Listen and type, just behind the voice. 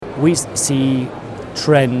we see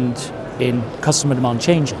trend in customer demand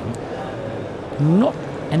changing, not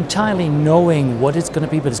entirely knowing what it's going to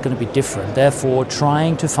be, but it's going to be different. Therefore,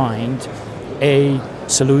 trying to find a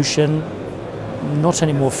solution, not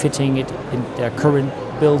anymore fitting it in their current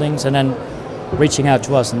buildings, and then reaching out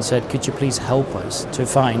to us and said, could you please help us to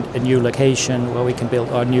find a new location where we can build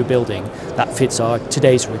our new building that fits our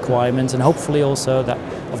today's requirements and hopefully also that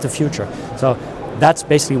of the future. So that's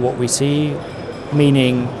basically what we see,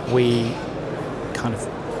 meaning we kind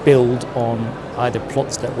of build on either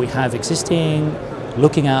plots that we have existing,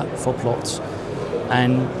 looking out for plots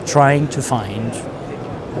and trying to find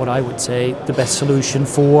what I would say the best solution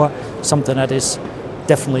for something that is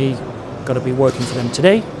definitely going to be working for them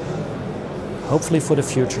today, hopefully for the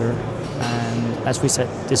future, and as we said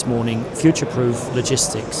this morning, future-proof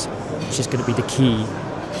logistics, which is going to be the key,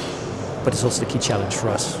 but it's also the key challenge for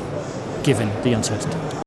us, given the uncertainty.